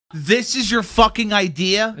This is your fucking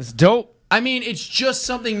idea? It's dope. I mean, it's just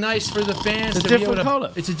something nice for the fans. It's a to be different able to,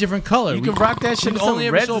 color. It's a different color. You can rock that shit. We only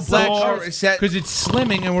ever sold black shirts that- because it's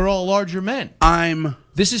slimming and we're all larger men.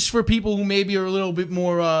 This is for people who maybe are a little bit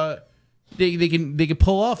more. They can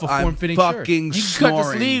pull off a form-fitting shirt. fucking You can snoring.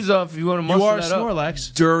 cut the sleeves off if you want to You muscle are that up.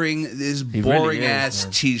 Snorlax. During this He boring really is, ass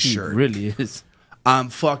man. t-shirt. He really is. I'm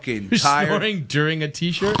fucking You're tired. snoring during a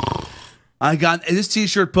t-shirt? I got this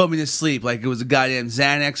t-shirt put me to sleep like it was a goddamn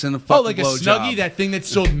Xanax and a fucking Like a blowjob. Snuggie, that thing that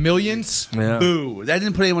sold millions? Yeah. Boo. That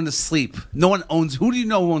didn't put anyone to sleep. No one owns. Who do you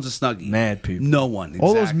know owns a Snuggie? Mad people. No one.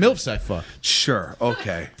 All those exactly. MILFs I fuck. Sure.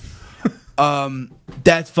 Okay.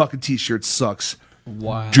 That fucking t-shirt sucks.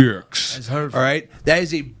 Wow. Dicks. That's hurtful. All right? That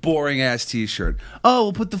is a boring ass t-shirt. Oh,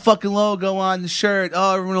 we'll put the fucking logo on the shirt.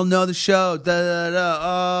 Oh, everyone will know the show. Da, da, da.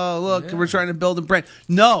 Oh, look, we're trying to build a brand.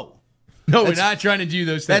 No. No, we're That's- not trying to do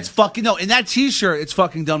those things. That's fucking no. In that t-shirt, it's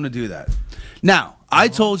fucking dumb to do that. Now, I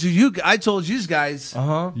told you guys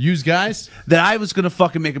Use guys? that I was gonna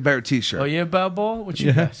fucking make a better t-shirt. Oh, yeah, Balboa? What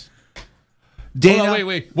you guys? Dana, Hold on,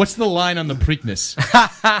 wait. What's the line on the Preakness?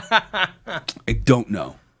 I don't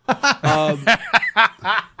know.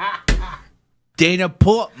 Dana,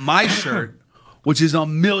 pull up my shirt, which is a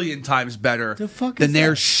million times better fuck than is their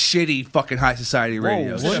that? shitty fucking high society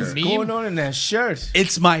radio What's shirt. meme? going on in that shirt?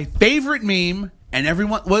 It's my favorite meme, and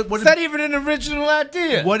everyone. What It's not even an original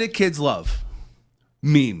idea. What do kids love?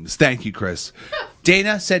 Memes. Thank you, Chris.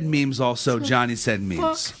 Dana said memes also. Johnny said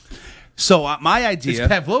memes. So my It's idea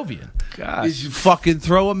Pavlovian. Gosh. is you fucking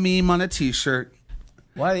throw a meme on a t-shirt,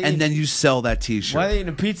 Why they and eating, then you sell that why t-shirt. they eating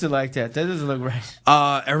a pizza like that? That doesn't look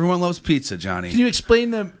right. Everyone loves pizza, Can Johnny. you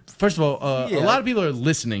explain them? First of all, Yeah. a lot of people are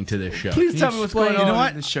listening to this show. Please Can tell you me what's explain- going on You know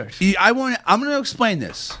what? in the shirt. I'm going to explain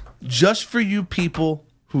this just for you people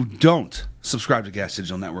who don't subscribe to Gas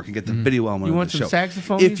Digital Network and get the video element You of want the some show.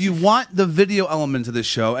 saxophone If music? you want the video element of the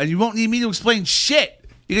show, and you won't need me to explain shit,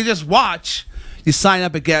 you can just watch. You sign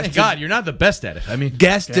up at Gas. Thank God, you're not the best at it. I mean,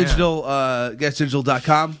 Gas Digital,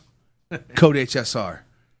 gasdigital.com, code HSR.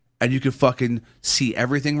 And you can fucking see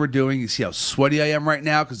everything we're doing. You see how sweaty I am right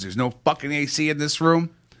now because there's no fucking AC in this room.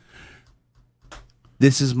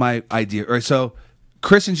 This is my idea. All right, so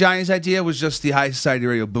Chris and Johnny's idea was just the High Society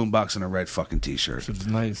Radio boombox and a red fucking t-shirt. It's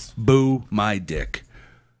nice. Boo my dick.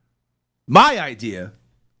 My idea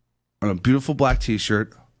on a beautiful black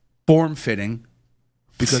t-shirt, form-fitting,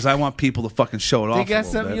 because I want people to fucking show it They off a got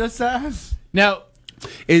little something bit. your size? now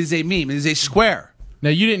It is a meme. It is a square.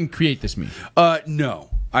 you didn't create this meme. No,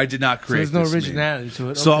 I did not So create there's no this meme. originality to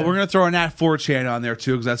it. So Okay. we're going to throw an at 4chan on there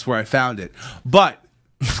too because that's where I found it. But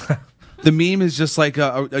the meme is just like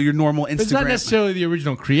your normal Instagram. It's not necessarily the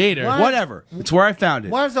original creator. What? Whatever. It's where I found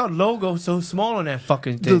it. Why is our logo so small on that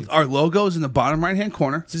fucking thing? Our logo's in the bottom right-hand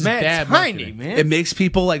corner. This is Man, bad tiny, marketing. man. It makes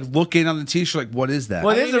people like look in on the t-shirt like, what is that?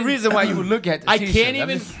 Well, there's even- a reason why you would look at the I t-shirt. can't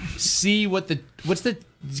even mean, see what's the.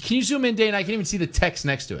 Can you zoom in, Dane? I can't even see the text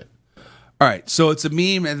next to it. All right, so it's a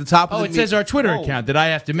meme at the top of Oh, the it meme. says our Twitter Oh. account that I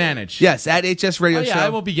have to manage. Yes, at HS Radio Oh, yeah, Show. I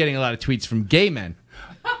will be getting a lot of tweets from gay men.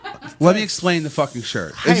 Let me explain the fucking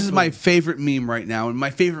shirt. This is my favorite meme right now, and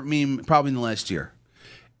my favorite meme probably in the last year.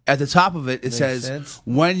 At the top of it, it says, sense.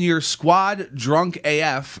 when your squad drunk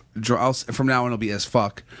AF, from now on it'll be as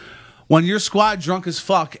fuck, when your squad drunk as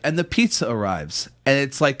fuck and the pizza arrives. And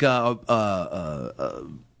it's like a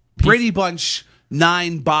Brady Bunch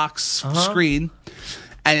 9-box screen,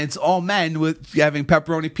 and it's all men with having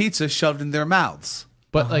pepperoni pizza shoved in their mouths.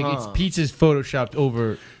 But like it's pizza's photoshopped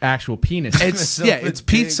over actual penis. It's So yeah, it's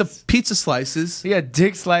ridiculous. pizza slices. you got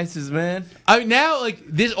dick slices, man. I mean, now like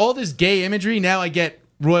all this gay imagery. Now I get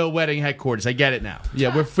Royal Wedding Headquarters. I get it now.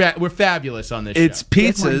 Yeah, we're fabulous on this. It's show.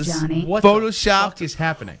 pizzas Johnny. What the photoshopped fuck is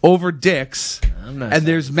happening? over dicks, I'm not and saying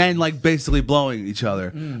there's men like basically blowing each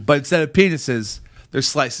other. But instead of penises, there's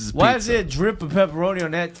slices of Why pizza. is there a drip of pepperoni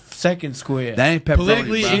on that second square? That ain't pepperoni,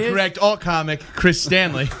 Politically bro. incorrect alt comic Chris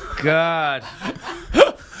Stanley. God.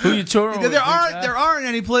 Who you touring with? There big guy? aren't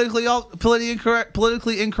any politically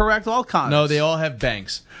incorrect all comments. No, they all have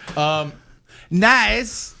banks.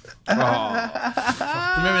 Nice.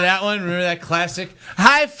 Remember that one? Remember that classic?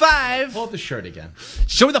 High five. Pull up the shirt again.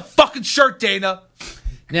 Show me the fucking shirt, Dana.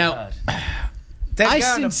 Now, That I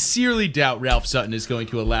guy on the- sincerely doubt Ralph Sutton is going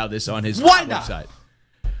to allow this on his Why not? website.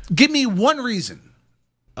 Give me one reason.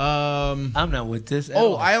 I'm not with this. at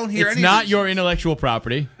Oh, all. I don't hear It's any. not reason. your intellectual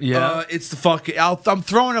property. Yeah. It's the fucking. I'm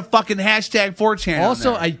throwing a fucking hashtag 4chan.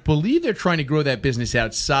 Also, on there. I believe they're trying to grow that business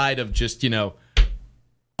outside of just,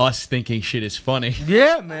 us thinking shit is funny.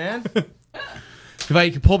 yeah, man. If I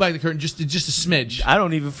could pull back the curtain just a smidge. I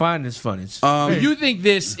don't even find this funny. You think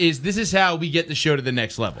this is how we get the show to the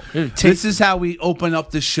next level? This is how we open up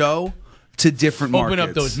the show to different Open markets.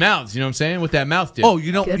 up those mouths. You know what I'm saying? With that mouth dip. Oh,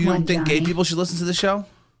 you don't Good you one, don't think gay Johnny. people should listen to the show?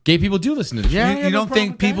 Gay people do listen to the show. You don't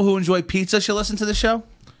think people who enjoy pizza should listen to the show?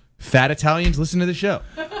 Fat Italians listen to the show.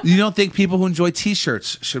 You don't think people who enjoy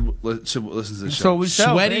T-shirts should listen to the show? So we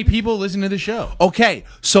sell, Sweaty baby. people listen to the show. Okay,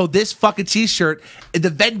 so this fucking T-shirt,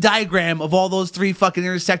 the Venn diagram of all those three fucking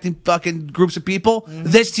intersecting fucking groups of people,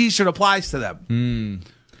 this T-shirt applies to them.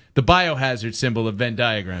 The biohazard symbol of Venn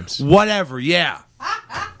diagrams. Whatever, yeah.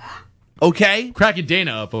 Okay? Cracking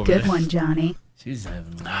Dana up over Good there. one, Johnny. She's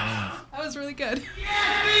having a laugh. That was really good. This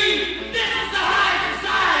is the high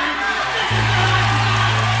society.